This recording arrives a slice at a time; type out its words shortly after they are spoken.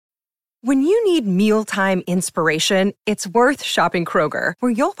When you need mealtime inspiration, it's worth shopping Kroger,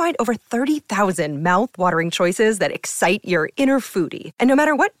 where you'll find over 30,000 mouth-watering choices that excite your inner foodie. And no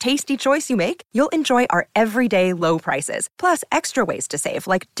matter what tasty choice you make, you'll enjoy our everyday low prices, plus extra ways to save,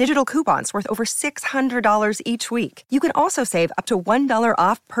 like digital coupons worth over $600 each week. You can also save up to $1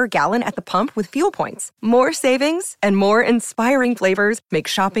 off per gallon at the pump with fuel points. More savings and more inspiring flavors make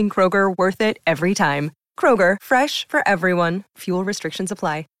shopping Kroger worth it every time. Kroger, fresh for everyone. Fuel restrictions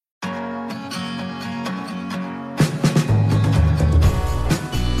apply.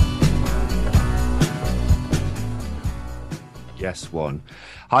 Yes, one.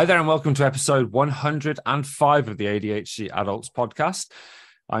 Hi there and welcome to episode 105 of the ADHD Adults podcast.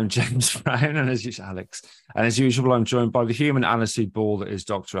 I'm James Brown and as usual, Alex. And as usual, I'm joined by the human aniseed ball that is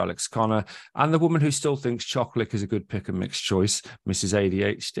Dr. Alex Connor and the woman who still thinks chocolate is a good pick and mix choice, Mrs.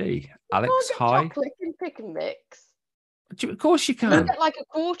 ADHD. Alex, hi. Chocolate and pick and mix. Of course you can. You get like a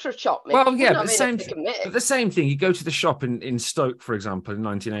quarter of chocolate. Well, yeah, but the same thing. You go to the shop in Stoke, for example, in the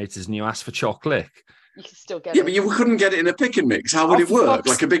 1980s and you ask for chocolate. You can still get it. Yeah, but you couldn't get it in a pick and mix. How would it work?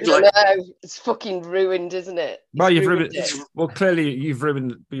 Like a big like. No, it's fucking ruined, isn't it? Well, you've ruined it. Well, clearly you've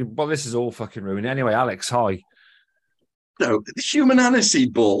ruined. Well, this is all fucking ruined. Anyway, Alex, hi. No, the human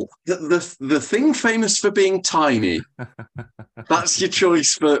aniseed ball, the thing famous for being tiny. That's your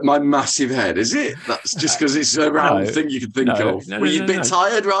choice for my massive head, is it? That's just because it's a round thing you could think of. Were you a bit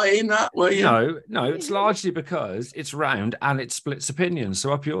tired writing that? Were you? No. It's largely because it's round and it splits opinions.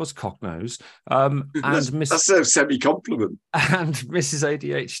 So up yours, cocknose. That's a semi-compliment. And Mrs.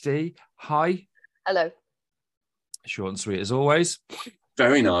 ADHD, hi. Hello. Short and sweet as always.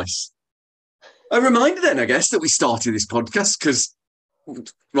 Very nice. A reminder then, I guess, that we started this podcast because,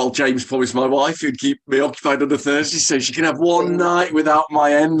 well, James promised my wife who'd keep me occupied on a Thursday so she can have one night without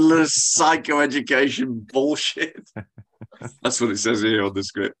my endless psychoeducation bullshit. That's what it says here on the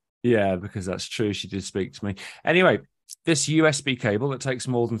script. Yeah, because that's true. She did speak to me. Anyway, this USB cable that takes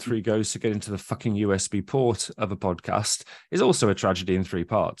more than 3 goes to get into the fucking USB port of a podcast is also a tragedy in 3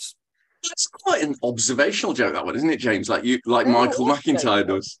 parts. That's quite an observational joke, that one, isn't it, James? Like Michael McIntyre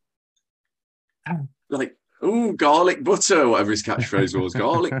does. Like, garlic butter, whatever his catchphrase was,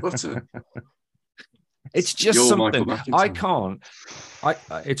 garlic butter. It's just something I can't.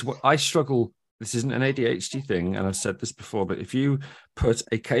 I struggle. This isn't an ADHD thing, and I've said this before, but if you put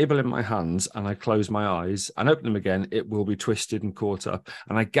a cable in my hands and I close my eyes and open them again, it will be twisted and caught up.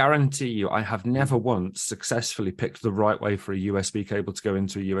 And I guarantee you, I have never once successfully picked the right way for a USB cable to go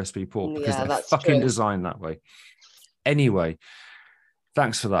into a USB port because they're fucking designed that way. Anyway.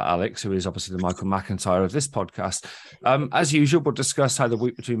 Thanks for that, Alex, who is obviously the Michael McIntyre of this podcast. As usual, we'll discuss how the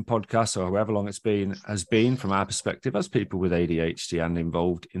week between podcasts, or however long it's been, has been from our perspective as people with ADHD and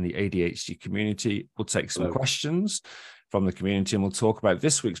involved in the ADHD community. We'll take some questions from the community and we'll talk about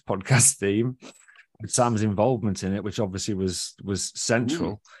this week's podcast theme and Sam's involvement in it, which obviously was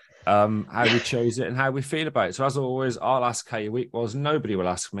central. How we chose it and how we feel about it. So as always, I'll ask how your week was. Nobody will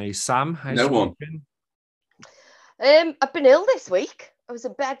ask me. Sam, how's your week been? I've been ill this week. I was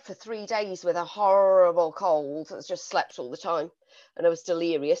in bed for 3 days with a horrible cold. I just slept all the time and I was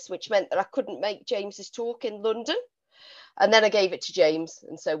delirious, which meant that I couldn't make James's talk in London. And then I gave it to James.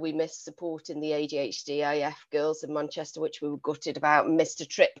 And so we missed supporting the ADHD IF girls in Manchester, which we were gutted about, and missed a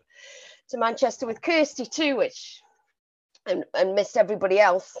trip to Manchester with Kirsty too, and missed everybody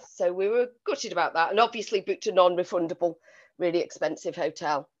else. So we were gutted about that. And obviously booked a non-refundable, really expensive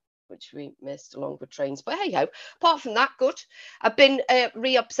hotel, which we missed along with trains. But hey-ho, apart from that, good. I've been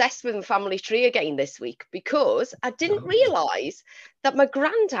re-obsessed with the family tree again this week because I didn't realise that my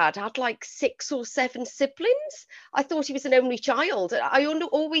granddad had like 6 or 7 siblings. I thought he was an only child. I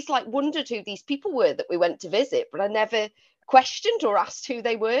always wondered who these people were that we went to visit, but I never questioned or asked who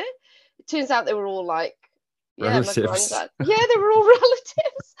they were. It turns out they were all relatives. My granddad. Yeah, they were all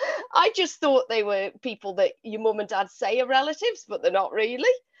relatives. I just thought they were people that your mum and dad say are relatives, but they're not really.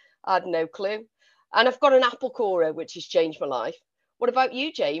 I had no clue. And I've got an apple corer, which has changed my life. What about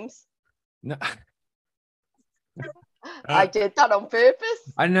you, James? No. I did that on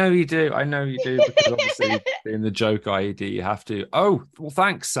purpose. I know you do. Because obviously in the joke ID, you have to. Oh, well,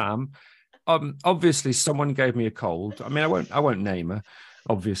 thanks, Sam. Obviously, someone gave me a cold. I mean, I won't name her,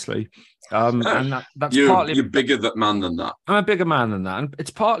 obviously. And that's partly you're bigger man than that. I'm a bigger man than that. And it's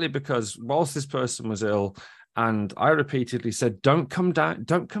partly because whilst this person was ill, and I repeatedly said, don't come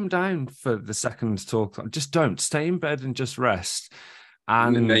down for the second talk. Just don't. Stay in bed and just rest.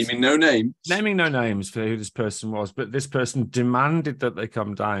 And naming no names for who this person was. But this person demanded that they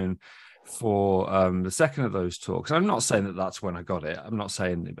come down. for the second of those talks. I'm not saying that that's when I got it. I'm not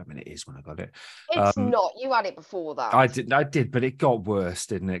saying, I mean, it is when I got it. It's not. You had it before that. I did, but it got worse,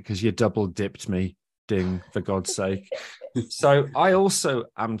 didn't it? Because you double dipped me, ding, for God's sake. So I also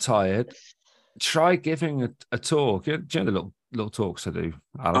am tired. Try giving a talk. Do you know the little talks I do?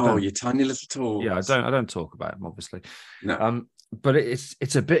 Your tiny little talks. Yeah, I don't talk about them, obviously. No. But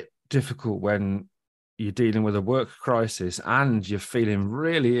it's a bit difficult when you're dealing with a work crisis and you're feeling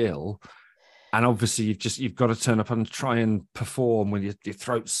really ill, and obviously you've got to turn up and try and perform when your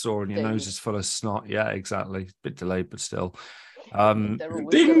throat's sore and your nose is full of snot. Yeah, exactly. A bit delayed, but still.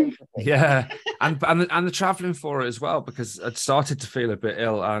 Yeah, and the traveling for it as well, because I'd started to feel a bit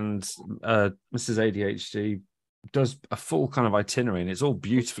ill, and Mrs. ADHD does a full kind of itinerary, and it's all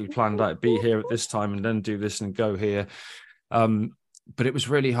beautifully planned out. Be here at this time, and then do this, and go here. But it was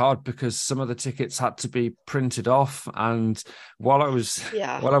really hard because some of the tickets had to be printed off, and while I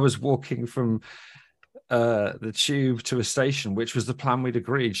was walking from the tube to a station, which was the plan we'd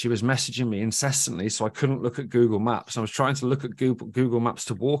agreed, she was messaging me incessantly, so I couldn't look at Google Maps. I was trying to look at Google Maps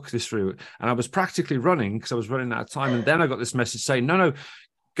to walk this route, and I was practically running because I was running out of time. And then I got this message saying, no,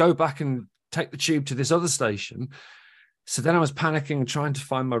 go back and take the tube to this other station. So then I was panicking and trying to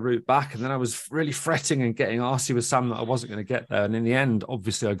find my route back, and then I was really fretting and getting arsy with Sam that I wasn't going to get there. And in the end,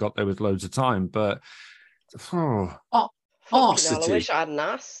 obviously, I got there with loads of time. But arsity. I wish I hadn't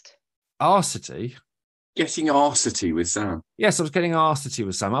asked. Arsity. Getting arsity with Sam. Yes, I was getting arsity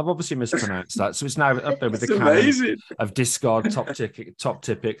with Sam. I've obviously mispronounced that, so it's now up there with the canon of discard top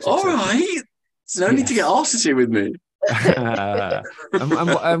tip picks. All right, so no need to get arsity with me.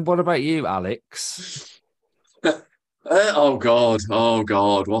 And what about you, Alex? Oh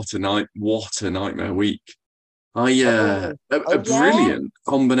God, what a nightmare week. A brilliant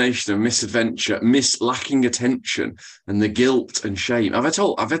combination of misadventure, lacking attention, and the guilt and shame.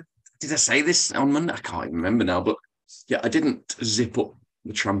 Did I say this on Monday? I can't even remember now, but yeah, I didn't zip up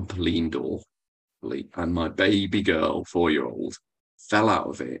the trampoline door, and my baby girl, 4-year-old, fell out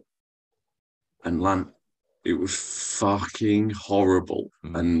of it and landed. It was fucking horrible.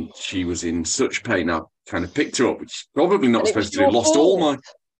 And she was in such pain. I kind of picked her up, which probably not supposed to do. Lost all my...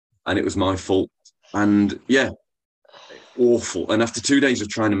 And it was my fault. And yeah, awful. And after 2 days of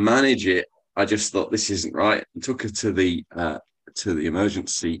trying to manage it, I just thought, this isn't right. I took her to the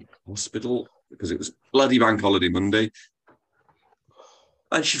emergency hospital because it was bloody bank holiday Monday.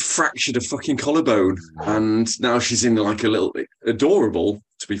 And she fractured a fucking collarbone. And now she's in like a little bit adorable,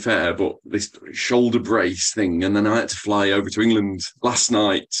 to be fair, but this shoulder brace thing. And then I had to fly over to England last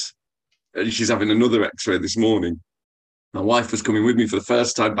night. And she's having another x-ray this morning. My wife was coming with me for the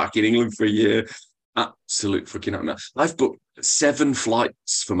first time back in England for a year. Absolute fucking nightmare. I've booked 7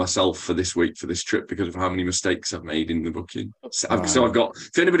 flights for myself for this week, for this trip, because of how many mistakes I've made in the booking. So I've got,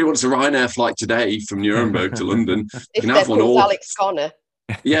 if anybody wants a Ryanair flight today from Nuremberg to London, you can have one all. Alex Connor.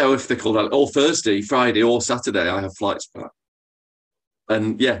 Yeah, or if they're called Alex, or Thursday, Friday, or Saturday, I have flights back.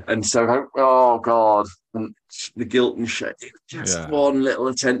 And yeah, and so, oh God, and the guilt and shame. Just one little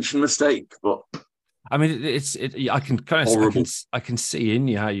attention mistake, but. I mean, I can kind of, I can see in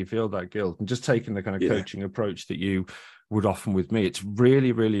you how you feel that guilt, and just taking the kind of coaching approach that you would often with me. It's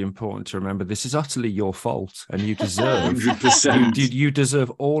really, really important to remember this is utterly your fault, and you deserve 100%. You deserve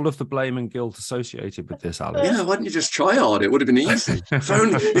all of the blame and guilt associated with this, Alex. Yeah, why didn't you just try hard? It would have been easy. if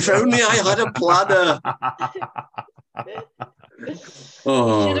only I had a planner.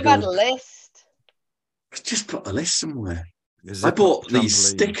 Should have had a list. Just put a list somewhere. I bought these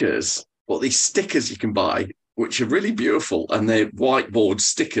stickers. These stickers you can buy, which are really beautiful, and they're whiteboard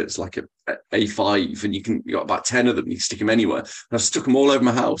stickers, like a A5, and you got about 10 of them. You can stick them anywhere. And I've stuck them all over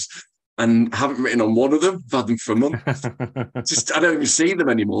my house, and haven't written on one of them. I've had them for a month. I don't even see them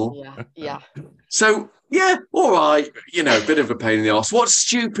anymore. Yeah. So yeah, all right. A bit of a pain in the arse. What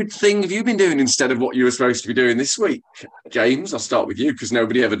stupid thing have you been doing instead of what you were supposed to be doing this week, James? I'll start with you because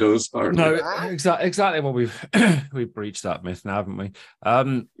nobody ever does. Apparently. No, exactly what we've breached that myth now, haven't we?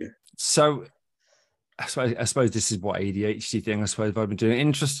 So I suppose this is what ADHD thing, I suppose, I've been doing.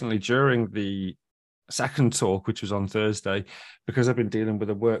 Interestingly, during the second talk, which was on Thursday, because I've been dealing with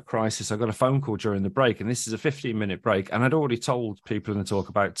a work crisis, I got a phone call during the break, and this is a 15-minute break. And I'd already told people in the talk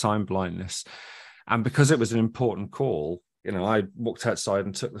about time blindness. And because it was an important call, I walked outside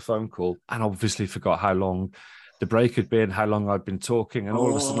and took the phone call, and obviously forgot how long the break had been, how long I'd been talking. And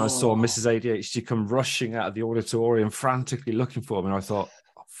all of a sudden I saw Mrs. ADHD come rushing out of the auditorium, frantically looking for me. And I thought,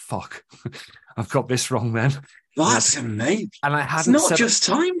 fuck, I've got this wrong then. That's amazing. And I hadn't. It's not just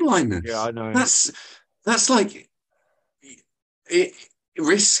time blindness. Yeah, I know. That's like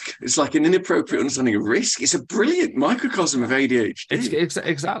risk. It's like an inappropriate understanding of risk. It's a brilliant microcosm of ADHD. It's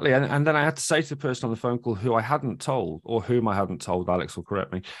exactly. And then I had to say to the person on the phone call who I hadn't told, or whom I hadn't told, Alex will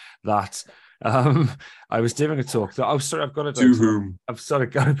correct me, that I was doing a talk. So, oh, sorry, I've got to go. To whom? I've got to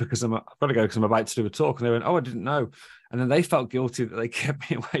go because I'm about to do a talk. And they went, oh, I didn't know. And then they felt guilty that they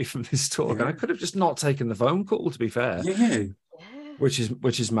kept me away from this talk. Yeah. And I could have just not taken the phone call, to be fair. Yeah. Which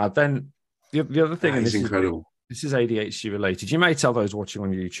is mad. Then the other thing, and this is incredible. This is ADHD related. You may tell those watching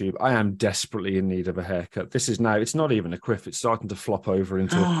on YouTube, I am desperately in need of a haircut. This is now, it's not even a quiff. It's starting to flop over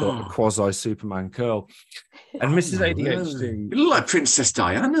into a quasi Superman curl. And Mrs. ADHD. You look like Princess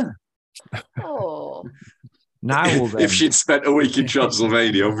Diana. Oh. Now then. If she'd spent a week in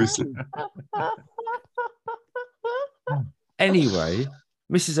Transylvania, obviously. Anyway,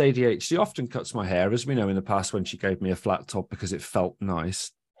 Mrs. ADHD often cuts my hair, as we know in the past when she gave me a flat top because it felt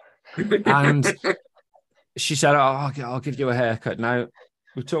nice. And she said, oh, I'll give you a haircut. Now,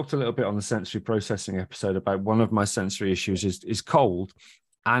 we talked a little bit on the sensory processing episode about one of my sensory issues is cold.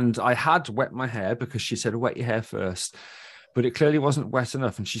 And I had wet my hair because she said, wet your hair first. But it clearly wasn't wet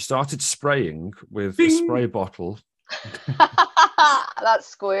enough. And she started spraying with a spray bottle. That's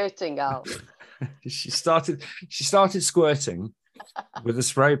squirting, Al. She started squirting with a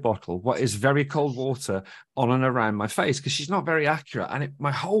spray bottle, what is very cold water, on and around my face because she's not very accurate. And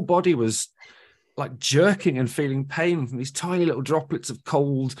my whole body was like jerking and feeling pain from these tiny little droplets of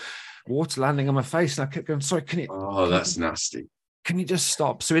cold water landing on my face. And I kept going, sorry, can you? Oh, that's nasty. Can you just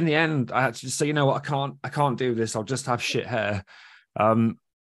stop? So in the end, I had to just say, you know what, I can't do this. I'll just have shit hair. And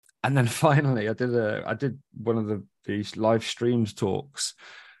then finally, I did one of these live streams talks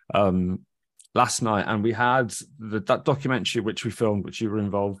last night, and we had that documentary which we filmed, which you were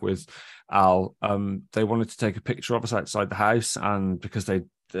involved with, Al. They wanted to take a picture of us outside the house, and because they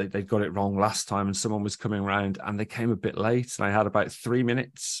got it wrong last time and someone was coming around and they came a bit late, and I had about 3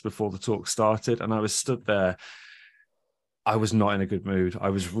 minutes before the talk started, and I was stood there. I was not in a good mood. I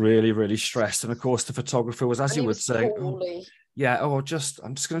was really, really stressed. And of course, the photographer was, as he would say, I'm just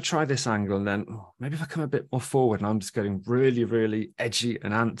going to try this angle. And then maybe if I come a bit more forward, and I'm just getting really, really edgy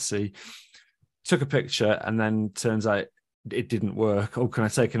and antsy. Took a picture, and then turns out it didn't work. Oh, can I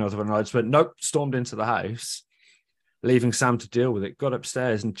take another one? And I just went, nope, stormed into the house, leaving Sam to deal with it. Got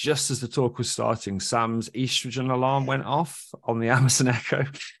upstairs, and just as the talk was starting, Sam's estrogen alarm went off on the Amazon Echo.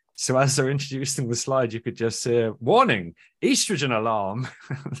 So as they're introducing the slide, you could just hear, warning, estrogen alarm,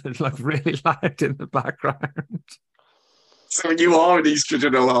 like really loud in the background. So you are an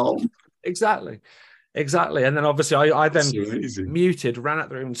estrogen alarm. Exactly. And then obviously I then muted, ran out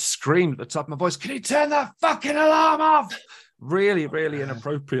the room and screamed at the top of my voice, can you turn that fucking alarm off? Really, really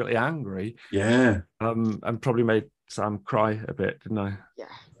inappropriately angry. Yeah. And probably made Sam cry a bit, didn't I? Yeah,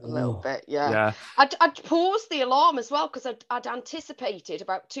 a little bit, yeah. I'd paused the alarm as well because I'd anticipated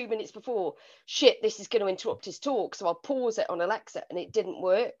about 2 minutes before, shit, this is going to interrupt his talk. So I'll pause it on Alexa, and it didn't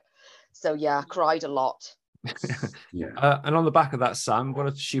work. So yeah, I cried a lot. Yeah. And on the back of that, Sam, what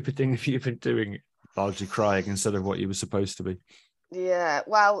a stupid thing have you been doing? Largely crying instead of what you were supposed to be. Yeah,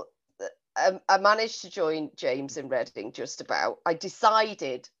 well, I managed to join James in Reading just about. I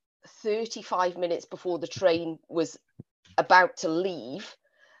decided 35 minutes before the train was about to leave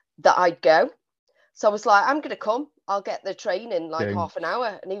that I'd go. So I was like, I'm going to come. I'll get the train in like half an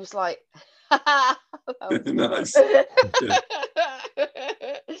hour. And he was like, nice.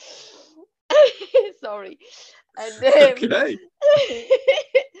 Sorry. And okay.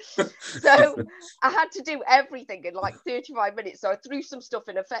 So I had to do everything in like 35 minutes. So I threw some stuff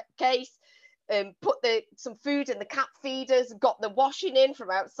in a case, put some food in the cat feeders, got the washing in from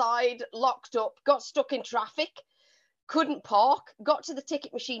outside, locked up, got stuck in traffic, couldn't park, got to the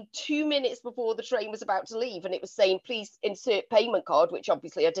ticket machine 2 minutes before the train was about to leave, and it was saying, please insert payment card, which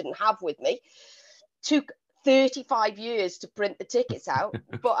obviously I didn't have with me. Took 35 years to print the tickets out,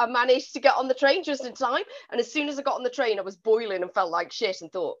 but I managed to get on the train just in time. And as soon as I got on the train, I was boiling and felt like shit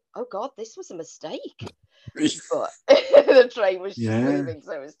and thought, oh God, this was a mistake. But the train was moving,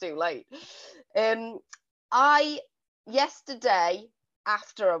 so it was too late. Yesterday,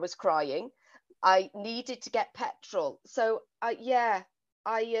 after I was crying, I needed to get petrol. So when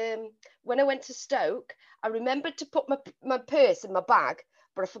I went to Stoke, I remembered to put my purse in my bag,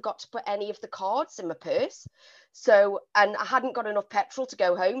 but I forgot to put any of the cards in my purse. So, and I hadn't got enough petrol to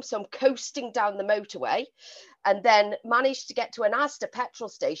go home. So I'm coasting down the motorway, and then managed to get to an Asda petrol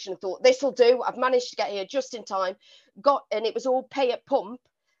station and thought, this'll do. I've managed to get here just in time. And it was all pay at pump,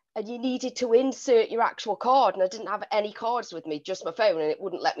 and you needed to insert your actual card. And I didn't have any cards with me, just my phone, and it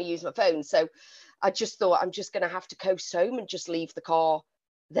wouldn't let me use my phone. So I just thought, I'm just going to have to coast home and just leave the car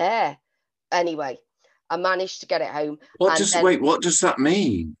there. Anyway, I managed to get it home. What does that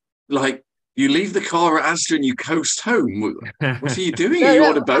mean? Like, you leave the car at Asda and you coast home? What are you doing? Are you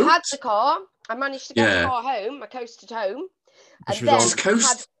on a boat? I had the car. I managed to get the car home. I coasted home. And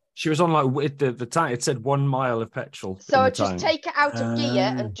she was on like with the tank. It said 1 mile of petrol. So I just take it out of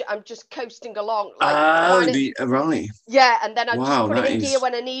gear and I'm just coasting along. Like, right. Yeah, and then I just put it in gear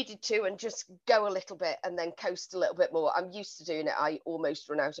when I needed to and just go a little bit and then coast a little bit more. I'm used to doing it. I almost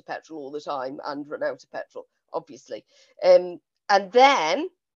run out of petrol all the time and run out of petrol, obviously. And then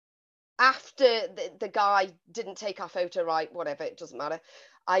after the guy didn't take our photo right, whatever, it doesn't matter.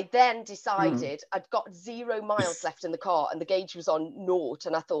 I then decided I'd got 0 miles left in the car and the gauge was on 0.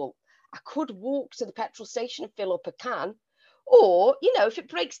 And I thought I could walk to the petrol station and fill up a can. Or, if it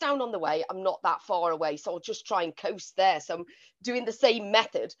breaks down on the way, I'm not that far away. So I'll just try and coast there. So I'm doing the same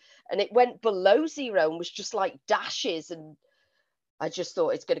method. And it went below 0 and was just like dashes. And I just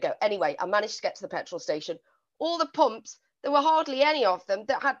thought it's going to go. Anyway, I managed to get to the petrol station. All the pumps, there were hardly any of them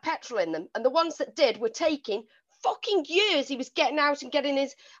that had petrol in them. And the ones that did were taking fucking years. He was getting out and getting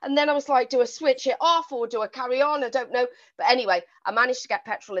his, and then I was like, do I switch it off or do I carry on? I don't know. But anyway, I managed to get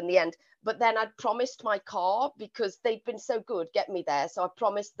petrol in the end. But then I'd promised my car, because they'd been so good getting me there, so I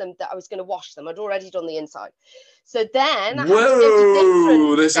promised them that I was going to wash them. I'd already done the inside. So then I had to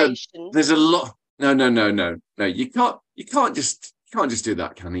go to different stations. There's a lot. No. You can't just do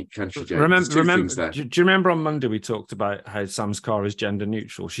that, can you, James? Do you remember on Monday we talked about how Sam's car is gender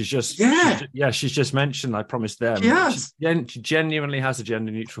neutral? She's just mentioned, I promised them. Yes. She genuinely has a gender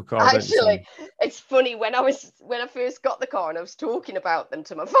neutral car. Actually, it's funny, when I first got the car and I was talking about them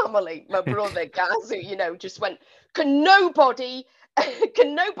to my family, my brother Gaz, who just went, can nobody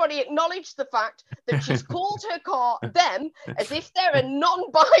acknowledge the fact that she's called her car them as if they're a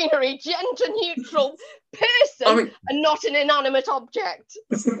non-binary, gender-neutral person and not an inanimate object?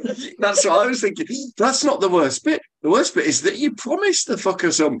 That's what I was thinking. That's not the worst bit. The worst bit is that you promised the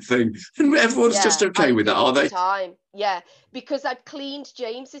fucker something and everyone's just okay with that, are they? Yeah, because I'd cleaned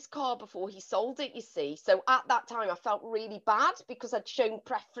James's car before he sold it, you see. So at that time, I felt really bad because I'd shown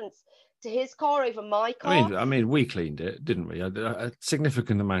preference to his car over my car. I mean, we cleaned it, didn't we? A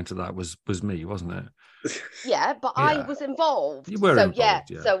significant amount of that was me, wasn't it? Yeah, but I was involved. You were involved, yeah.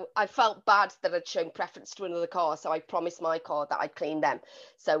 So I felt bad that I'd shown preference to another car, so I promised my car that I'd clean them.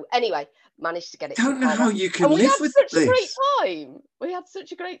 So anyway, managed to get it. I don't know how you can live with this. We had such a great time. We had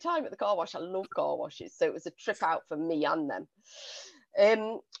such a great time at the car wash. I love car washes, so it was a trip out for me and them.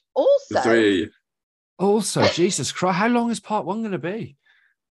 Also, Jesus Christ, how long is part 1 going to be?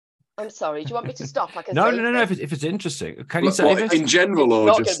 I'm sorry. Do you want me to stop? I can No. If it's interesting, can you say it in general, or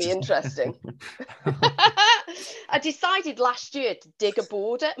not just? Going to be interesting. I decided last year to dig a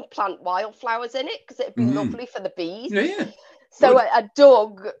border and plant wildflowers in it because it'd be lovely for the bees. Yeah. So I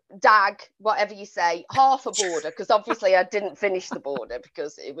dug, whatever you say, half a border, because obviously I didn't finish the border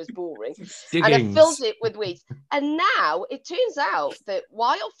because it was boring. And I filled it with weeds. And now it turns out that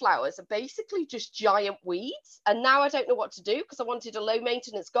wildflowers are basically just giant weeds. And now I don't know what to do because I wanted a low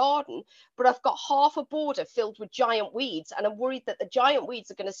maintenance garden, but I've got half a border filled with giant weeds. And I'm worried that the giant weeds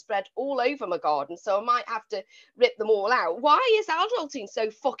are going to spread all over my garden. So I might have to rip them all out. Why is adulting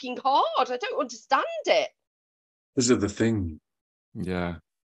so fucking hard? I don't understand it. Those are the thing. Yeah.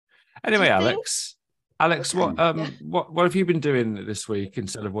 Anyway, Alex, okay. What have you been doing this week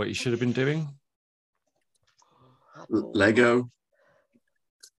instead of what you should have been doing? Lego.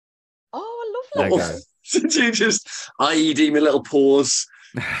 Oh, I love Lego. Did you just IED me little pause?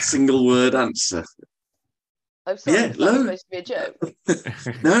 Single word answer. I'm sorry, yeah, supposed to be a joke.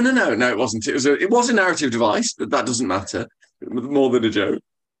 No, it wasn't. It was a narrative device, but that doesn't matter. More than a joke.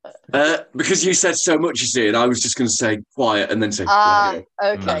 Because you said so much, you see, and I was just going to say quiet and then say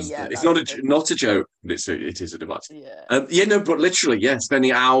okay, yeah. It's not a joke, but it is a device. Yeah. But literally,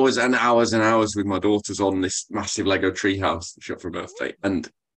 spending hours and hours and hours with my daughters on this massive Lego treehouse shot for her birthday, and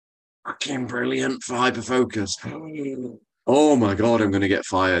fucking brilliant for hyperfocus. Oh my god, I'm going to get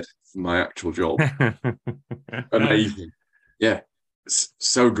fired from my actual job. Amazing, yeah, it's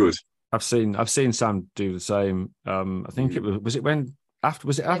so good. I've seen Sam do the same. I think it was it when.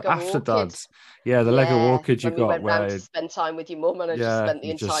 Was it after Dad's? Yeah, the Lego Orchid you got. Went round to spend time with your mum, and I just spent the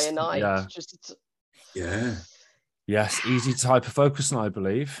entire night. Yeah. Yes, easy to hyperfocus now, I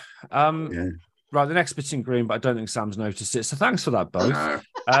believe. Right, the next bit's in green, but I don't think Sam's noticed it. So thanks for that, both. No.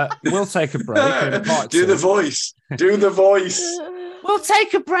 We'll take a break. Do the voice. Do the voice. We'll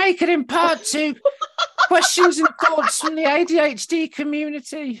take a break, and in part 2, questions and thoughts from the ADHD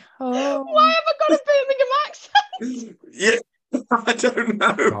community. Oh. Why have I got a Birmingham accent? Yeah. I don't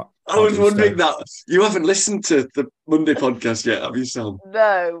know. I was wondering that. You haven't listened to the Monday podcast yet, have you, Sam?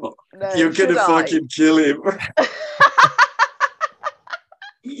 No. You're going to fucking kill him.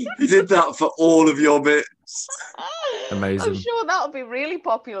 He did that for all of your bits. Amazing. I'm sure that'll be really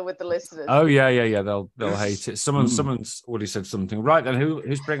popular with the listeners. Oh yeah. They'll hate it. Someone's already said something. Right then,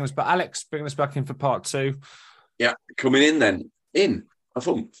 who's bringing us back? Alex, bringing us back in for part 2. Yeah, coming in then. In a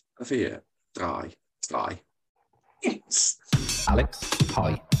funk, a fear, dry. It's Alex,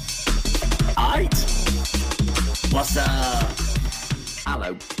 hi. Aight. What's up?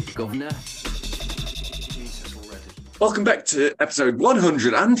 Hello, Governor. Welcome back to episode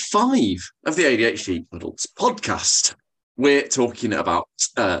 105 of the ADHD Adults podcast. We're talking about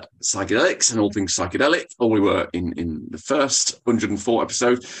psychedelics and all things psychedelic, or we were in the first 104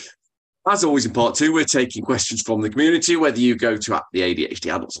 episode. As always, in part 2, we're taking questions from the community, whether you go to the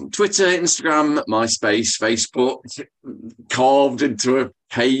ADHD Adults on Twitter, Instagram, MySpace, Facebook, carved into a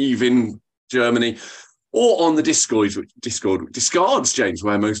cave in Germany, or on the Discords, James,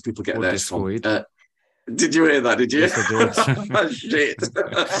 where most people get theirs from. Did you hear that? Did you? Yes, I did. Shit.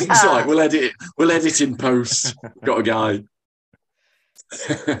 It's all right. We'll edit in post. Got a guy.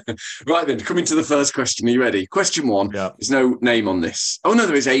 Right then, coming to the first question. Are you ready? Question 1. Yeah. There's no name on this. Oh no,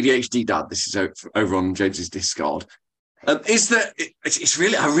 there is ADHD Dad. This is over on James's Discord. It's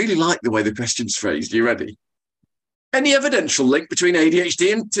really, I really like the way the question's phrased. Are you ready? Any evidential link between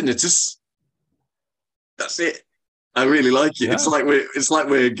ADHD and tinnitus? That's it. I really like it. Yeah. It's like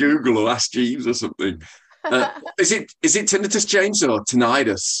we're Google or Ask Jeeves or something. Is it tinnitus, James, or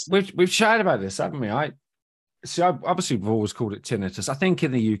tinnitus? We've chatted about this, haven't we? Obviously we've always called it tinnitus. I think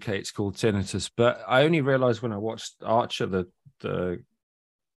in the UK it's called tinnitus, but I only realised when I watched Archer, the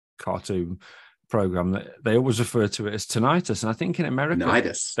cartoon program, that they always refer to it as tinnitus. And I think in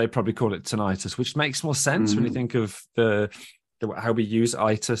America they probably call it tinnitus, which makes more sense when you think of how we use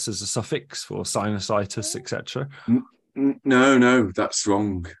itis as a suffix for sinusitis, etc. No, that's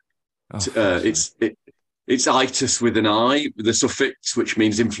wrong. It's itis with an I, with a suffix, which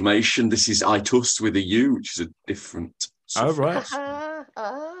means inflammation. This is itus with a U, which is a different suffix. Oh,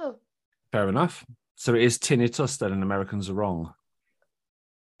 right. Fair enough. So it is tinnitus then, and Americans are wrong.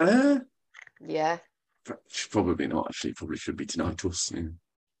 Yeah. Probably not, actually. Probably should be tinnitus. Yeah.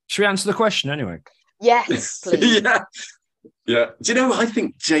 Should we answer the question anyway? Yes, please. Yeah. Do you know, I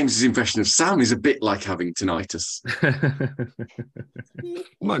think James's impression of Sam is a bit like having tinnitus.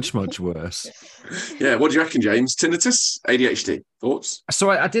 Much worse. Yeah, what do you reckon, James? Tinnitus? ADHD? Thoughts? So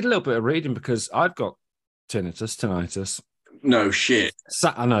I did a little bit of reading because I've got tinnitus. No shit.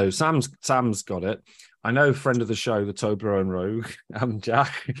 I know, Sam's got it. I know friend of the show, the Toblerone Rogue,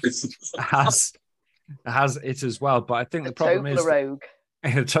 Jack, has it as well. But I think the problem is...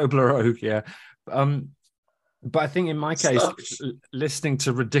 Toblerone, yeah. But I think in my case, listening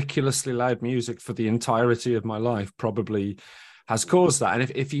to ridiculously loud music for the entirety of my life probably has caused that. And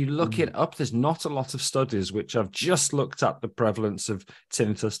if you look it up, there's not a lot of studies which have just looked at the prevalence of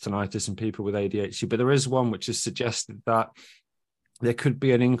tinnitus in people with ADHD, but there is one which has suggested that there could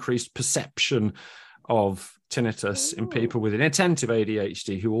be an increased perception of tinnitus in people with inattentive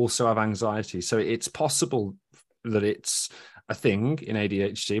ADHD who also have anxiety. So it's possible that it's a thing in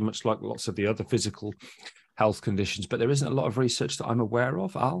ADHD, much like lots of the other physical health conditions, but there isn't a lot of research that I'm aware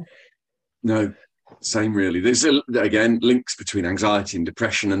of, Al. No, same really. There's again links between anxiety and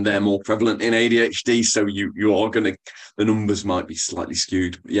depression, and they're more prevalent in ADHD. So you are going to, the numbers might be slightly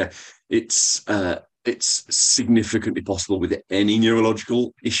skewed. But yeah, it's significantly possible with any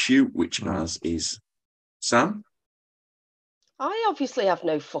neurological issue, which as is Sam. I obviously have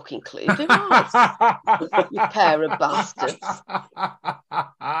no fucking clue, do I? You pair of bastards.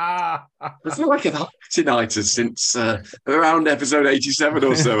 I feel like I've had tinnitus since around episode 87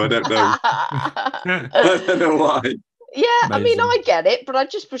 or so. I don't know. I don't know why. Yeah, amazing. I mean, I get it, but I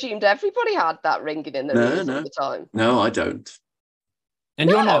just presumed everybody had that ringing in their ears all the time. No, I don't. And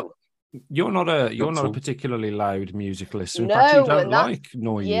you're not a particularly loud music listener. In No, fact, you don't like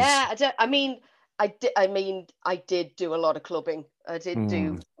noise. Yeah, I did do a lot of clubbing. I did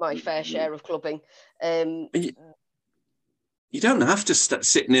do my fair share of clubbing. You don't have to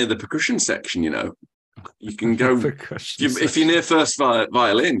sit near the percussion section, you know. You can go if you're near first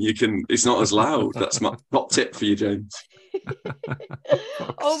violin. You can. It's not as loud. That's my top tip for you, James.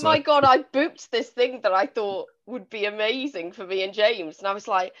 Oh my God, I booked this thing that I thought would be amazing for me and James, and I was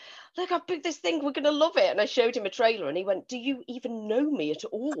like, look, I booked this thing, we're gonna love it. And I showed him a trailer and he went, do you even know me at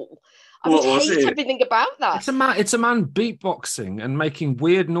all? I would hate everything about that. It's a man beatboxing and making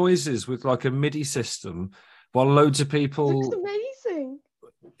weird noises with like a MIDI system while loads of people. It's amazing.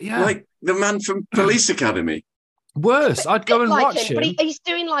 Yeah, like the man from Police Academy. Worse, I'd go and like watch him. But he's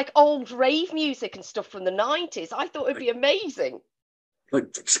doing like old rave music and stuff from the 90s. I thought it'd be amazing.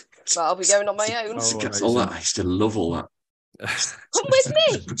 Like, but I'll be going on my own. All that. I used to love all that. Come with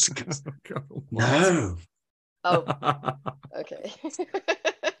me. No. Oh, okay.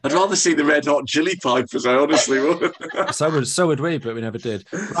 I'd rather see the Red Hot Chili Pipers. I honestly would. so would we, but we never did.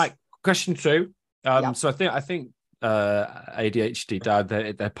 Right, question 2. So I think ADHD, Dad.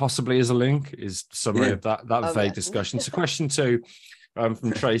 There possibly is a link. Is summary of that vague discussion. So question 2.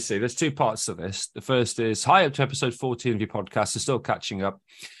 From Tracy. There's 2 parts to this. The first is, hi, up to episode 14 of your podcast. So still catching up.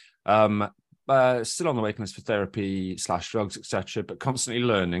 Still on the waiting list for therapy / drugs, etc., but constantly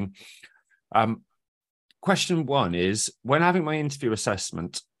learning. Question 1 is, when having my interview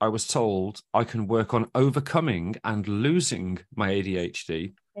assessment, I was told I can work on overcoming and losing my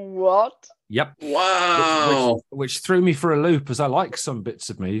ADHD. What? Yep. Wow. Which threw me for a loop, as I like some bits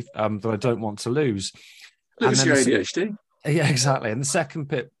of me that I don't want to lose. Lose your ADHD. Yeah, exactly. And the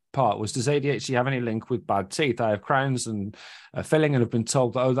second part was, does ADHD have any link with bad teeth? I have crowns and filling and have been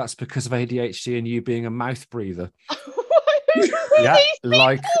told that, that's because of ADHD and you being a mouth breather. Yeah,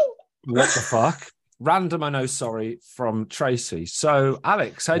 like, what the fuck? Random, I know, sorry, from Tracy. So,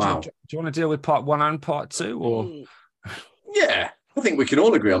 Alex, do you want to deal with part 1 and part 2? Or yeah, I think we can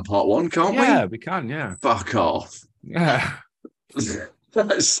all agree on part 1, can't we? Yeah, we can, yeah. Fuck off. Yeah.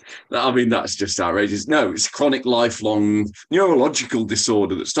 That's just outrageous. No, it's a chronic, lifelong neurological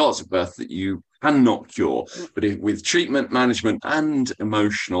disorder that starts at birth that you cannot cure, but with treatment, management, and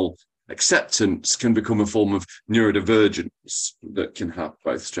emotional acceptance can become a form of neurodivergence that can have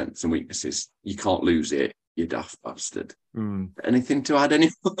both strengths and weaknesses. You can't lose it, you daft bastard. Anything to add on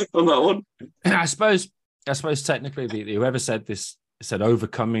that one? I suppose technically whoever said this said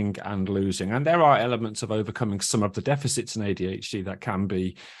overcoming and losing, and there are elements of overcoming some of the deficits in ADHD that can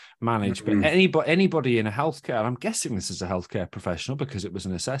be managed. But anybody in a healthcare, and I'm guessing this is a healthcare professional because it was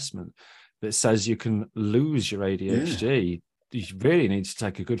an assessment that says you can lose your ADHD, you really need to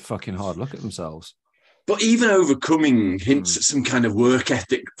take a good fucking hard look at themselves. But even overcoming hints at some kind of work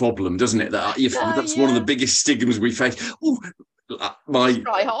ethic problem, doesn't it? That's one of the biggest stigmas we face.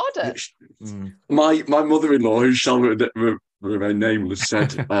 Try harder. My mother-in-law, who shall remain nameless, said,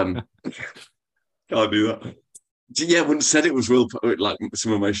 can't do that. Yeah, once said it was willpower, like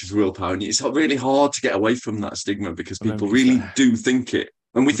some emotions, willpower, and it's really hard to get away from that stigma because people really do think it,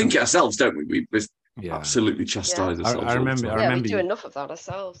 and we think it ourselves, don't we? We absolutely chastise ourselves. I remember. We do enough of that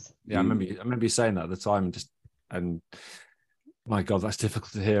ourselves. Yeah, I remember you saying that at the time, and my God, that's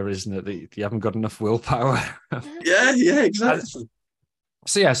difficult to hear, isn't it? That you haven't got enough willpower. yeah, exactly.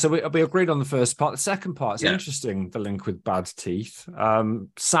 So we agreed on the first part. The second part is interesting. The link with bad teeth.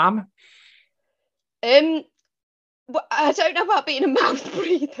 Sam. Well, I don't know about being a mouth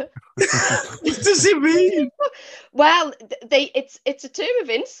breather. What does it mean? Well, it's a term of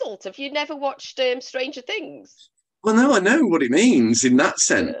insult. Have you never watched Stranger Things? Well, no, I know what it means in that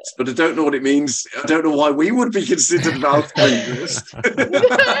sense, but I don't know what it means. I don't know why we would be considered mouth breathers.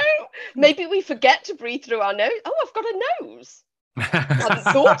 No, maybe we forget to breathe through our nose. Oh, I've got a nose. I hadn't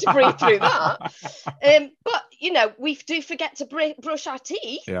thought to breathe through that. But, we do forget to brush our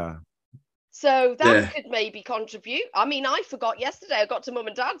teeth. Yeah. So that could maybe contribute. I mean, I forgot yesterday. I got to Mum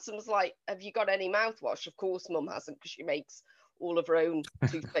and Dad's and was like, have you got any mouthwash? Of course, Mum hasn't, because she makes all of her own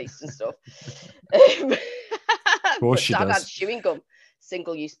toothpaste and stuff. Of course she Dad does. had chewing gum,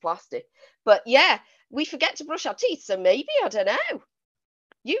 single-use plastic. But yeah, we forget to brush our teeth. So maybe, I don't know.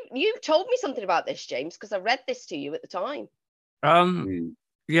 You told me something about this, James, because I read this to you at the time.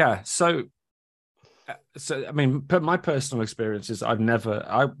 Yeah. So I mean, my personal experience is I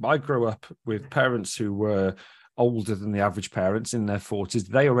grew up with parents who were older than the average parents, in their 40s.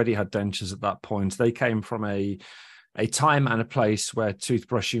 They already had dentures at that point. They came from a time and a place where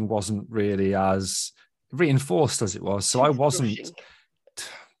toothbrushing wasn't really as reinforced as it was. So I wasn't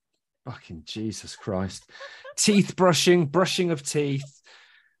fucking Jesus Christ. Teeth brushing of teeth.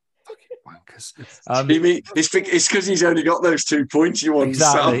 Wankers. It's because he's only got those 2 points you want.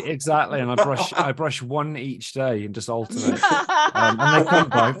 Exactly. And I brush one each day and just alternate.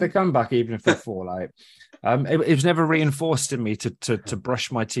 And they come back even if they fall out. It was never reinforced in me to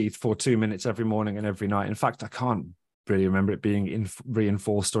brush my teeth for 2 minutes every morning and every night. In fact, I can't really remember it being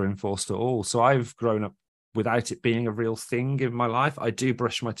reinforced or enforced at all. So I've grown up without it being a real thing in my life. I do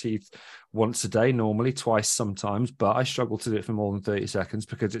brush my teeth once a day, normally twice sometimes, but I struggle to do it for more than 30 seconds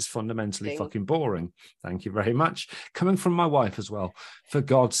because it's fundamentally fucking boring. Thank you very much. Coming from my wife as well, for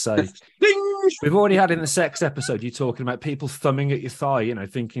God's sake. We've already had in the sex episode you talking about people thumbing at your thigh,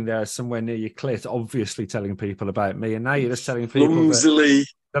 thinking they're somewhere near your clit, obviously telling people about me, and now you're just telling people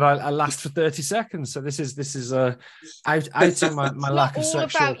that I last for 30 seconds. So this is outing my lack of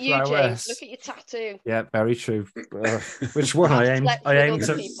sexual all about you, James. Look at your tattoo. Yeah, very true. Which one? I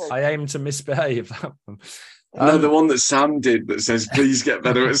aim to misbehave. That one. No, the one that Sam did that says, "Please get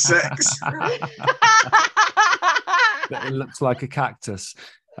better at sex." It looks like a cactus.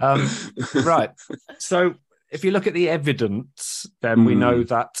 Right. So if you look at the evidence, then we know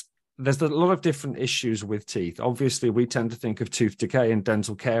that there's a lot of different issues with teeth. Obviously, we tend to think of tooth decay and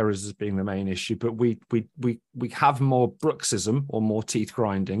dental carers as being the main issue, but we have more bruxism or more teeth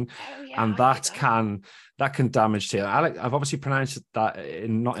grinding, and that can damage teeth. Alex, I've obviously pronounced that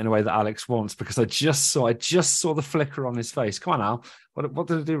not in a way that Alex wants, because I just saw the flicker on his face. Come on, Al, what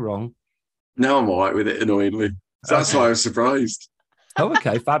did I do wrong? No, I'm all right with it, annoyingly. So that's why I was surprised. Oh,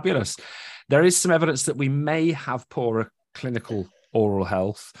 okay, fabulous. There is some evidence that we may have poorer clinical oral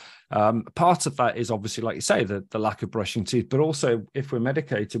health. Part of that is obviously, like you say, the lack of brushing teeth, but also if we're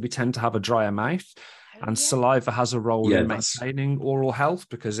medicated, we tend to have a drier mouth, and saliva has a role in maintaining oral health,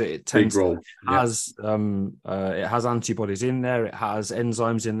 because it tends to it has antibodies in there, it has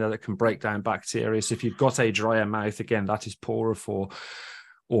enzymes in there that can break down bacteria. So if you've got a drier mouth, again, that is poorer for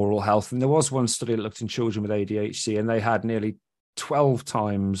oral health. And there was one study that looked in children with ADHD, and they had nearly 12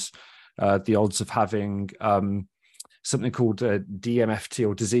 times the odds of having something called DMFT,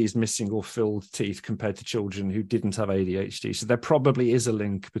 or diseased, missing or filled teeth, compared to children who didn't have ADHD. So there probably is a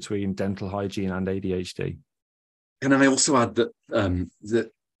link between dental hygiene and ADHD. Can I also add that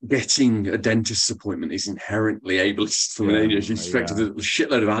that getting a dentist's appointment is inherently ableist from an ADHD perspective? There's a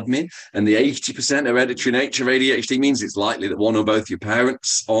shitload of admin, and the 80% hereditary nature of ADHD means it's likely that one or both your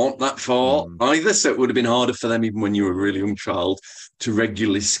parents aren't that far either. So it would have been harder for them, even when you were a really young child, to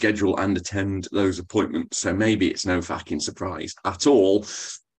regularly schedule and attend those appointments. So maybe it's no fucking surprise at all.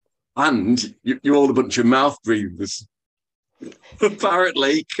 And you're all a bunch of mouth breathers.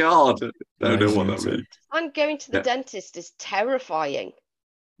 Apparently, God, I don't know what that means. And going to the dentist is terrifying.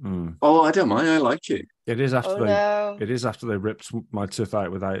 Oh, I don't mind. I like it. It is after they ripped my tooth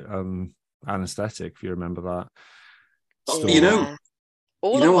out without anaesthetic. If you remember that.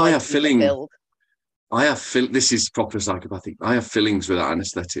 I have filling. This is proper psychopathic. I have fillings without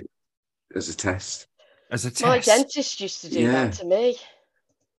anaesthetic as a test. My dentist used to do that to me.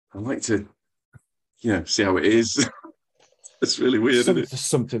 I like to, see how it is. It's really weird, isn't it?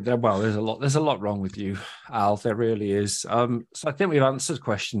 There's a lot wrong with you, Al. There really is. So I think we've answered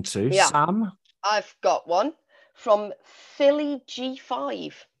question 2. Yeah. Sam? I've got one from Philly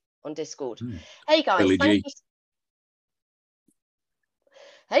G5 on Discord. Hey guys,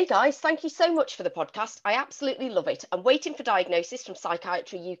 Hey guys, thank you so much for the podcast. I absolutely love it. I'm waiting for diagnosis from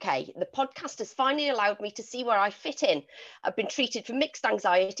Psychiatry UK. The podcast has finally allowed me to see where I fit in. I've been treated for mixed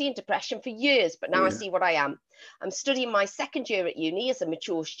anxiety and depression for years, but now I see what I am. I'm studying my second year at uni as a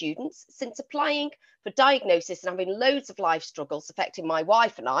mature student. Since applying for diagnosis and having loads of life struggles affecting my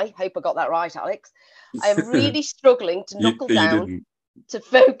wife and I, hope I got that right, Alex, I am really struggling to knuckle down to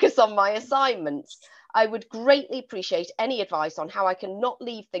focus on my assignments. I would greatly appreciate any advice on how I can not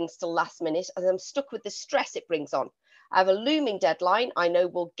leave things till last minute, as I'm stuck with the stress it brings on. I have a looming deadline. I know I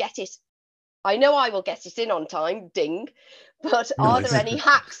will get it in on time, ding. But are there any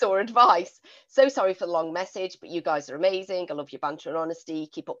hacks or advice? So sorry for the long message, but you guys are amazing. I love your banter and honesty.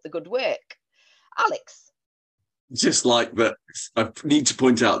 Keep up the good work. Alex. Just like that, I need to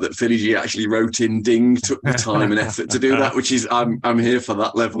point out that Philly G actually wrote in ding, took the time and effort to do that, which is, I'm here for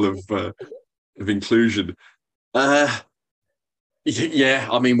that level of inclusion. I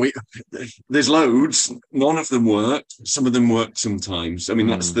mean, there's loads. None of them work. Some of them work sometimes. I mean,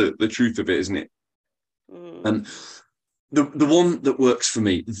 that's the truth of it, isn't it? And the one that works for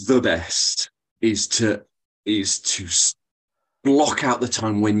me the best is to block out the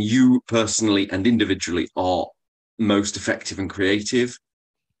time when you personally and individually are most effective and creative.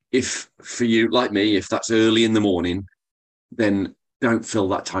 If for you, like me, if that's early in the morning, then don't fill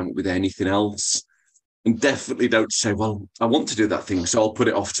that time up with anything else. And definitely don't say, well, I want to do that thing, so I'll put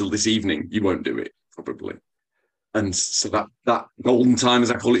it off till this evening. You won't do it, probably. And so that golden time, as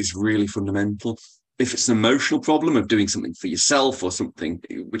I call it, is really fundamental. If it's an emotional problem of doing something for yourself or something,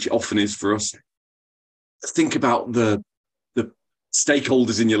 which it often is for us, think about the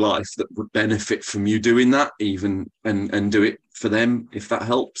stakeholders in your life that would benefit from you doing that, even, and do it for them, if that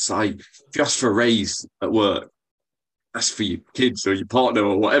helps. If you ask for a raise at work, ask for your kids or your partner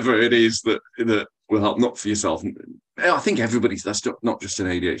or whatever it is that will help, not for yourself. I think that's not just an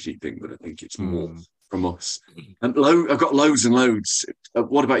ADHD thing, but I think it's more from us. And I've got loads and loads.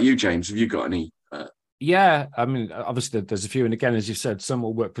 What about you, James? Have you got any? Yeah, I mean, obviously there's a few. And again, as you said, some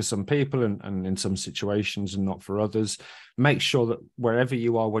will work for some people and in some situations and not for others. make sure that wherever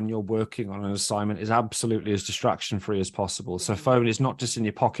you are when you're working on an assignment is absolutely as distraction-free as possible. So phone is not just in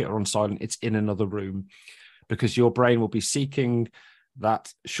your pocket or on silent, it's in another room, because your brain will be seeking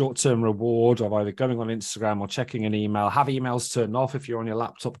that short-term reward of either going on Instagram or checking an email. Have emails turned off if you're on your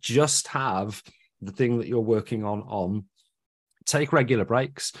laptop. Just have the thing that you're working on. Take regular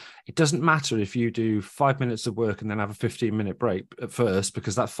breaks. It doesn't matter if you do 5 minutes of work and then have a 15-minute break at first,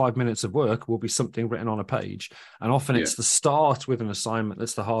 because that 5 minutes of work will be something written on a page. And often it's the start with an assignment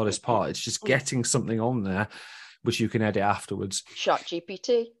that's the hardest part. It's just getting something on there which you can edit afterwards.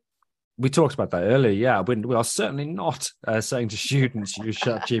 ChatGPT. We talked about that earlier. Yeah, we are certainly not saying to students use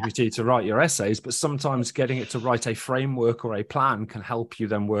ChatGPT to write your essays, but sometimes getting it to write a framework or a plan can help you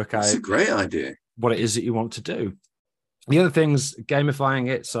then work out. That's a great idea. What it is that you want to do. The other thing's gamifying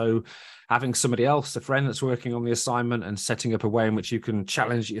it. So having somebody else, a friend that's working on the assignment, and setting up a way in which you can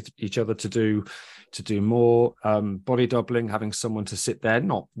challenge each other to do more. Body doubling, having someone to sit there,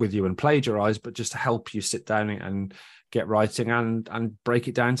 not with you and plagiarize, but just to help you sit down and get writing, and break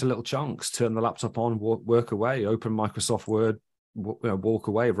it down to little chunks. Turn the laptop on, work away, open Microsoft Word, walk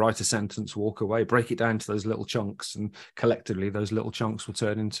away, write a sentence, walk away, break it down to those little chunks, and collectively those little chunks will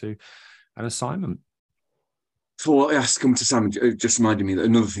turn into an assignment. Before I ask to come to Sam, just reminded me that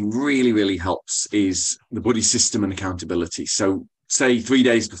another thing really, really helps is the buddy system and accountability. So say 3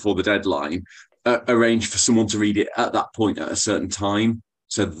 days before the deadline, arrange for someone to read it at that point at a certain time.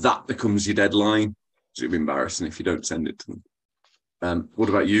 So that becomes your deadline. It's embarrassing if you don't send it to them. What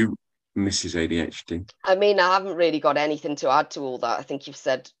about you, Mrs. ADHD? I mean, I haven't really got anything to add to all that. I think you've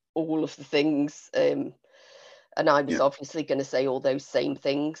said all of the things. And I was obviously going to say all those same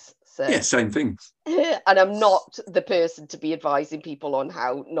things. So. Yeah, same things. And I'm not the person to be advising people on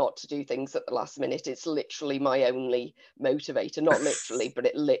how not to do things at the last minute. It's literally my only motivator. Not literally, but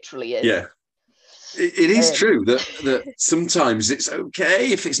it literally is. Yeah. It is true that sometimes it's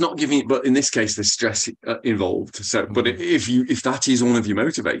okay if it's not giving it, but in this case, there's stress involved. So, but if that is one of your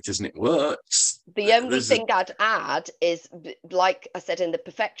motivators and it works, the only thing I'd add is, like I said in the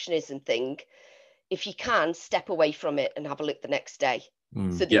perfectionism thing, if you can, step away from it and have a look the next day.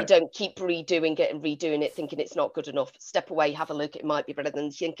 So that you don't keep redoing it thinking it's not good enough. Step away, have a look. It might be better than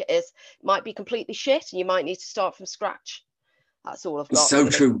you think it is. It might be completely shit, and you might need to start from scratch. That's all I've got. So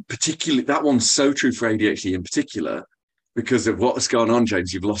true. Particularly, that one's so true for ADHD in particular, because of what's going on,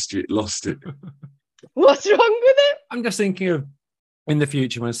 James. You've lost it. What's wrong with it? I'm just thinking of in the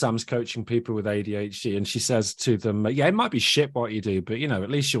future when Sam's coaching people with ADHD, and she says to them, "Yeah, it might be shit what you do, but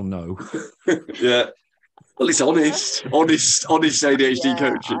at least you'll know." Yeah. Well, it's honest ADHD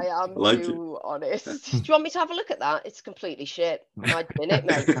coaching. I am honest. Do you want me to have a look at that? It's completely shit. I did it,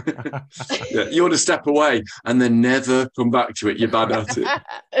 mate. You want to step away and then never come back to it. You're bad at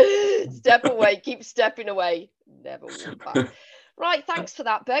it. Step away. Keep stepping away. Never walk back. Right, thanks for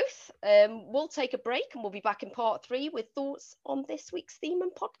that, both. We'll take a break and we'll be back in part 3 with thoughts on this week's theme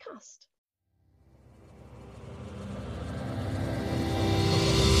and podcast.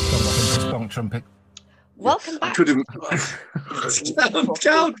 Stonk trumpet. Welcome back. I could have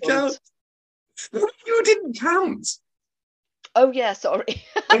count. You didn't count. Oh yeah, sorry.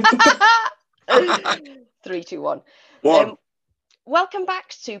 3, 2, 1. Welcome back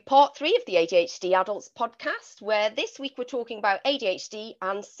to part 3 of the ADHD Adults podcast, where this week we're talking about ADHD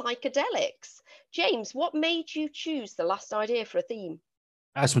and psychedelics. James, what made you choose the last idea for a theme?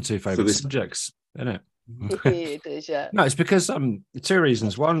 That's my 2 favourite subjects, isn't it? It is, yeah. No, it's because 2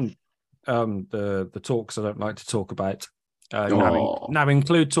 reasons. One, the talks I don't like to talk about now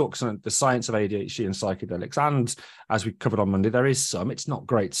include talks on the science of ADHD and psychedelics, and as we covered on Monday, there is some. It's not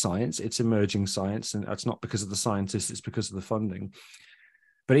great science, it's emerging science, and that's not because of the scientists, it's because of the funding,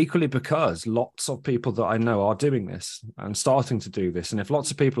 but equally because lots of people that I know are doing this and starting to do this, and if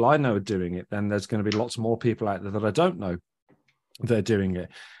lots of people I know are doing it, then there's going to be lots more people out there that I don't know they're doing it.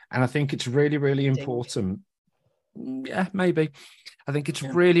 And I think it's really, really important. Yeah, maybe. I think it's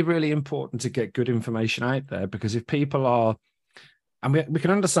really, really important to get good information out there, because if people are, and we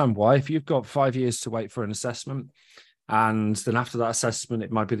can understand why, if you've got 5 years to wait for an assessment, and then after that assessment,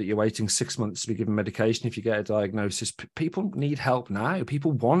 it might be that you're waiting 6 months to be given medication if you get a diagnosis. People need help now.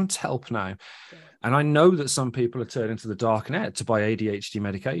 People want help now. Yeah. And I know that some people are turning to the dark net to buy ADHD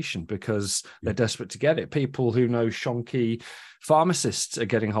medication because they're desperate to get it. People who know shonky pharmacists are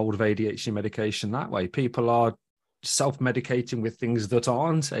getting hold of ADHD medication that way. People are self-medicating with things that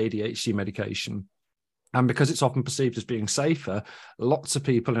aren't ADHD medication. And because it's often perceived as being safer, lots of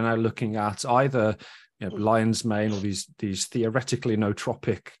people are now looking at either lion's mane or these theoretically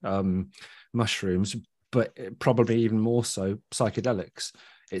nootropic mushrooms, but probably even more so psychedelics.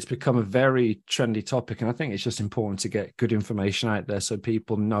 it's become a very trendy topic, and I think it's just important to get good information out there so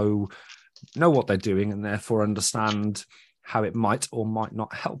people know what they're doing and therefore understand how it might or might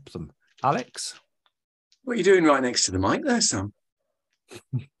not help them. Alex? What are you doing right next to the mic there, Sam?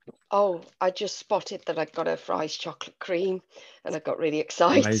 Oh, I just spotted that I got a Fry's chocolate cream, and I got really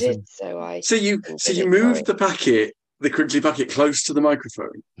excited. Amazing. So you moved the crinkly packet close to the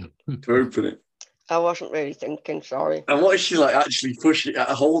microphone to open it. I wasn't really thinking, sorry. And what is she like? Actually push it,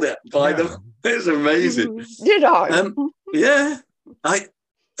 hold it by them. It's amazing. Did I? Yeah.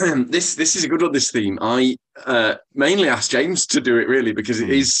 This is a good one. This theme. I mainly asked James to do it really because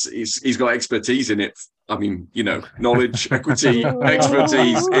he's got expertise in it. I mean, knowledge, equity,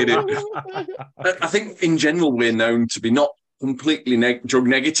 expertise in it. I think in general we're known to be not completely drug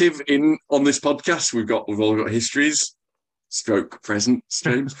negative on this podcast. We've all got histories, stroke presents,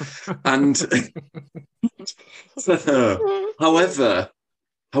 James, and however,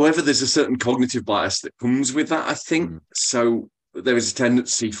 there's a certain cognitive bias that comes with that. I think so. There is a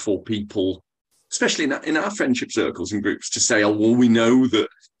tendency for people, especially in our friendship circles and groups, to say, "Oh, well, we know that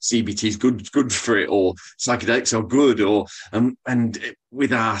CBT is good for it, or psychedelics are good," and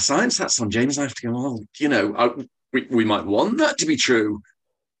with our science hats on, James and I have to go, "Well, we might want that to be true,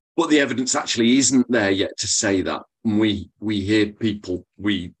 but the evidence actually isn't there yet to say that." And we hear people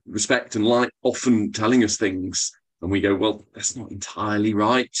we respect and like often telling us things, and we go, "Well, that's not entirely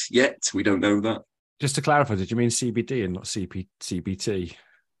right yet. We don't know that." Just to clarify, did you mean CBD and not CBT?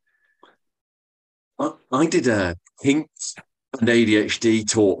 I did a Hinks and ADHD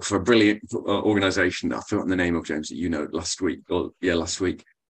talk for a brilliant organisation. I've forgotten the name of, James, that last week. Last week.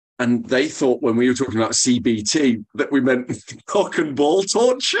 And they thought when we were talking about CBT that we meant cock and ball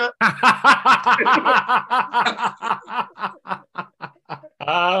torture.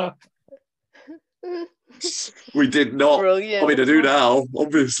 We did not. Brilliant. I mean, I do now,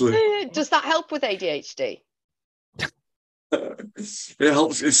 obviously. Does that help with ADHD? It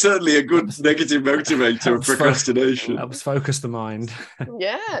helps. It's certainly a good negative motivator of procrastination. Helps focus the mind.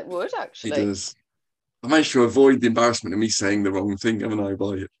 Yeah, it would actually. It does. I managed to avoid the embarrassment of me saying the wrong thing, haven't I,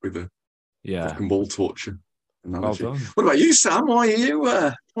 by it with a cock and ball torture analogy. Well done. What about you, Sam? Why are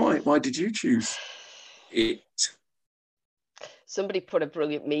you? Why did you choose it? Somebody put a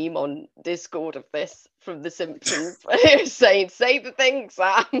brilliant meme on Discord of this from The Simpsons saying, "Say the thing,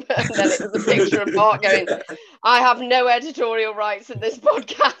 Sam." And then it was a picture of Bart going, "I have no editorial rights in this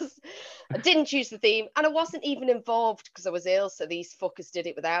podcast." I didn't choose the theme, and I wasn't even involved because I was ill, so these fuckers did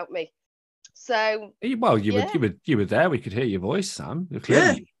it without me. So well, you were there. We could hear your voice, Sam.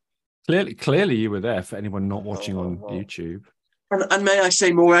 Clearly you were there for anyone not watching on YouTube. And may I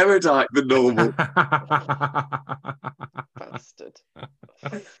say more erudite than normal? Bastard.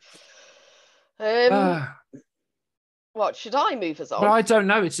 What, should I move us on? Well, I don't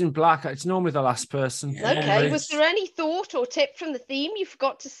know. It's in black. It's normally the last person. Okay. Anyways. Was there any thought or tip from the theme you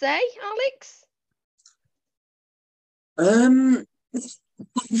forgot to say, Alex?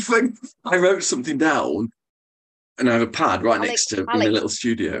 I wrote something down, and I have a pad right next to in the little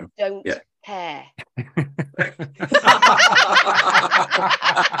studio. Don't care.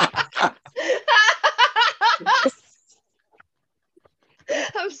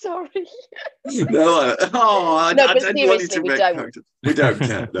 I'm sorry. No, I didn't want you to make characters. We don't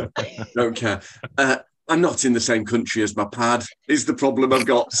care. No, don't care. I'm not in the same country as my pad. Is the problem I've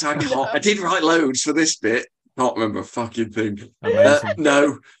got? So I can't. I did write loads for this bit. Can't remember a fucking thing.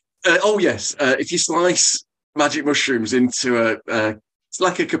 No. Oh yes. If you slice magic mushrooms into it's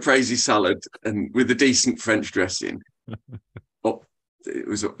like a caprese salad and with a decent French dressing.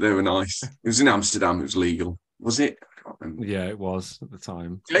 They were nice. It was in Amsterdam. It was legal. Was it? I can't remember. Yeah, it was at the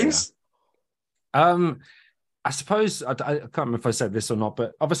time. James? Yeah. I suppose, I can't remember if I said this or not,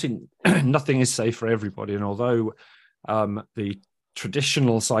 but obviously nothing is safe for everybody. And although the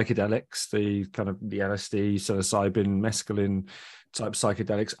traditional psychedelics, the kind of the LSD, psilocybin, mescaline type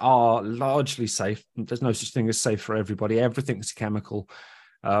psychedelics are largely safe. There's no such thing as safe for everybody. Everything's chemical.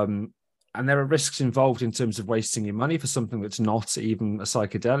 And there are risks involved in terms of wasting your money for something that's not even a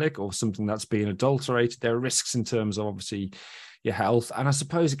psychedelic or something that's being adulterated. There are risks in terms of obviously your health. And I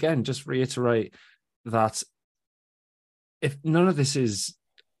suppose, again, just reiterate that if none of this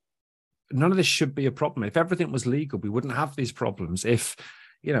should be a problem. If everything was legal, we wouldn't have these problems. If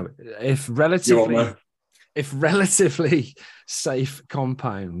relatively safe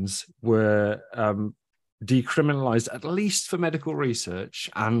compounds were decriminalized, at least for medical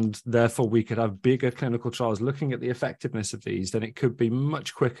research, and therefore we could have bigger clinical trials looking at the effectiveness of these, then it could be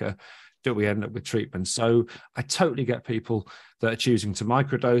much quicker that we end up with treatment. So I totally get people that are choosing to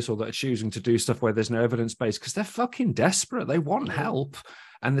microdose or that are choosing to do stuff where there's no evidence base because they're fucking desperate. They want help.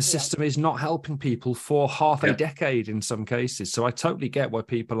 And the system is not helping people for half a decade in some cases. So I totally get why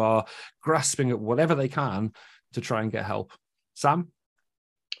people are grasping at whatever they can to try and get help. Sam?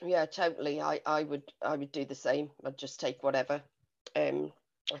 Yeah, totally. I would do the same. I'd just take whatever I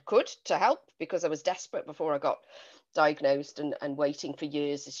could to help, because I was desperate before I got diagnosed, and waiting for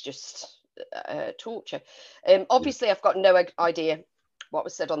years is just torture. Obviously, I've got no idea what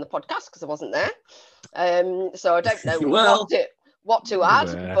was said on the podcast because I wasn't there. So I don't know what to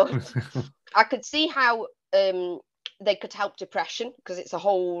add, but I could see how they could help depression, because it's a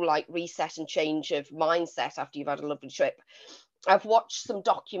whole like reset and change of mindset after you've had a lovely trip. I've watched some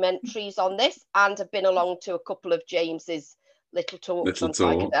documentaries on this, and I've been along to a couple of James's little talks on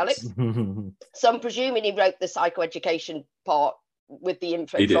psychedelics. So I'm presuming he wrote the psychoeducation part with the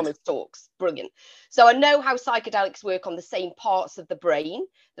info from his talks. Brilliant. So I know how psychedelics work on the same parts of the brain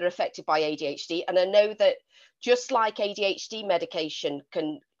that are affected by ADHD. And I know that just like ADHD medication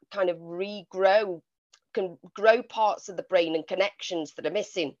can kind of can grow parts of the brain and connections that are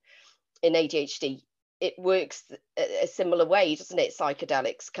missing in ADHD, it works a similar way, doesn't it?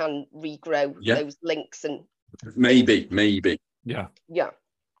 Psychedelics can regrow those links and maybe. Yeah.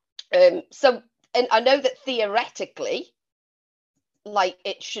 So, and I know that theoretically, like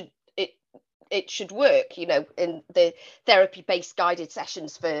it should work, you know, in the therapy-based guided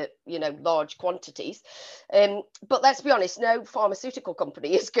sessions for, you know, large quantities. But let's be honest, no pharmaceutical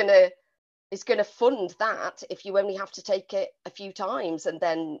company is gonna fund that if you only have to take it a few times and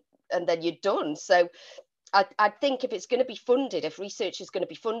then you're done. So I think if it's going to be funded, if research is going to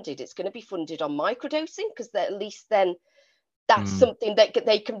be funded, it's going to be funded on microdosing, because at least then that's something that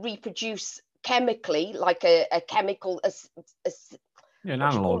they can reproduce chemically, like a chemical, an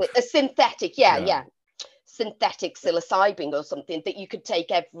analog, a synthetic, synthetic psilocybin or something that you could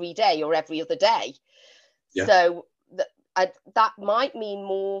take every day or every other day. So that might mean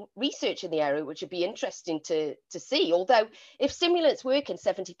more research in the area, which would be interesting to see. Although if stimulants work in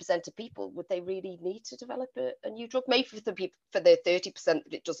 70% of people, would they really need to develop a new drug? Maybe for the 30%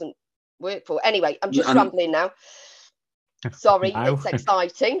 that it doesn't work for. Anyway, I'm just rambling now. Sorry, it's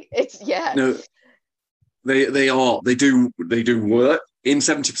exciting. No, they do work in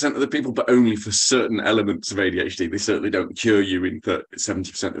 70% of the people, but only for certain elements of ADHD. They certainly don't cure you in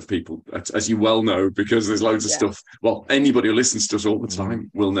 70% of people, as you well know, because there's loads of stuff. Well, anybody who listens to us all the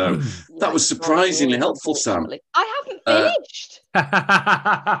time will know. That was surprisingly helpful, Sam. I haven't finished.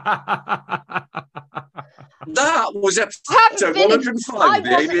 That was episode 105. I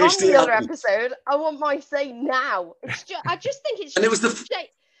wasn't on the other episode. I want my say now. I just think it's. And it was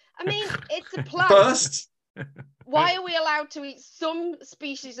I mean, it's a plant. First. Why are we allowed to eat some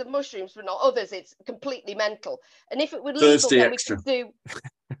species of mushrooms but not others? It's completely mental. And if it were legal, then we could do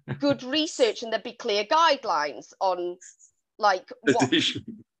good research and there'd be clear guidelines on like what.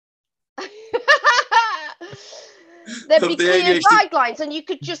 There'd be clear guidelines and you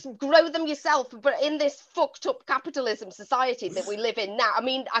could just grow them yourself. But in this fucked up capitalism society that we live in now, I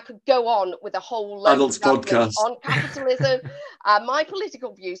mean, I could go on with a whole load adults podcast on capitalism, my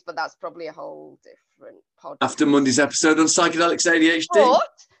political views, but that's probably a whole different podcast. After Monday's episode on psychedelics ADHD.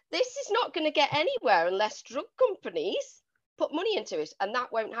 But this is not going to get anywhere unless drug companies put money into it. And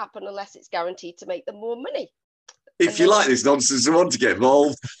that won't happen unless it's guaranteed to make them more money. If you like this nonsense and want to get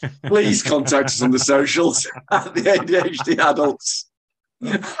involved, please contact us on the socials at the ADHD Adults.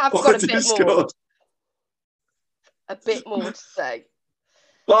 I've got a bit more to say.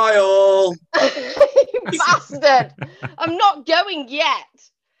 Bye all. You bastard. I'm not going yet.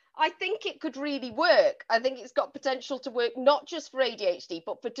 I think it could really work. I think it's got potential to work not just for ADHD,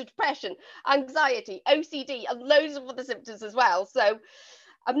 but for depression, anxiety, OCD, and loads of other symptoms as well. So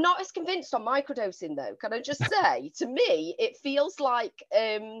I'm not as convinced on microdosing, though. Can I just say, to me, it feels like,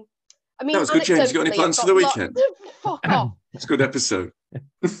 I mean, that was good, James. You got any plans for the weekend? Fuck off. It's a good episode.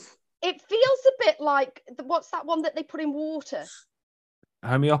 It feels a bit like, what's that one that they put in water?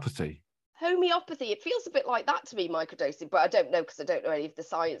 Homeopathy. It feels a bit like that to me, microdosing, but I don't know because I don't know any of the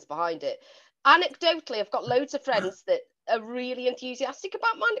science behind it. Anecdotally, I've got loads of friends that are really enthusiastic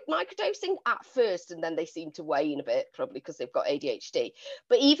about microdosing at first, and then they seem to wane a bit, probably because they've got ADHD.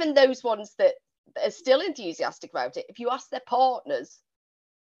 But even those ones that are still enthusiastic about it, if you ask their partners,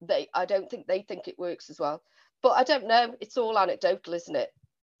 I don't think they think it works as well. But I don't know. It's all anecdotal, isn't it?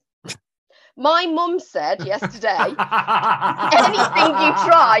 My mum said yesterday, anything you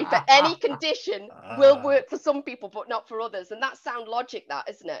try for any condition will work for some people, but not for others. And that's sound logic, that,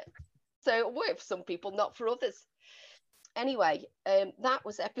 isn't it? So it'll work for some people, not for others. Anyway, that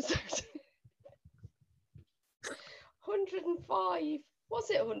was episode 105. Was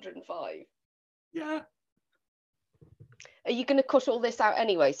it 105? Yeah. Are you going to cut all this out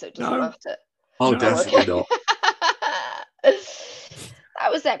anyway, so it doesn't matter? Oh, definitely not.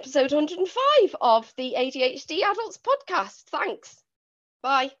 That was episode 105 of the ADHD Adults Podcast. Thanks.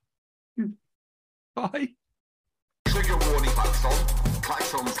 Bye. Bye. Trigger warning, klaxon,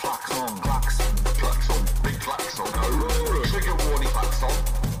 klaxon, klaxon, klaxon, klaxon, big klaxon. Trigger warning,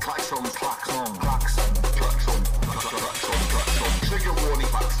 klaxon, klaxon, klaxon.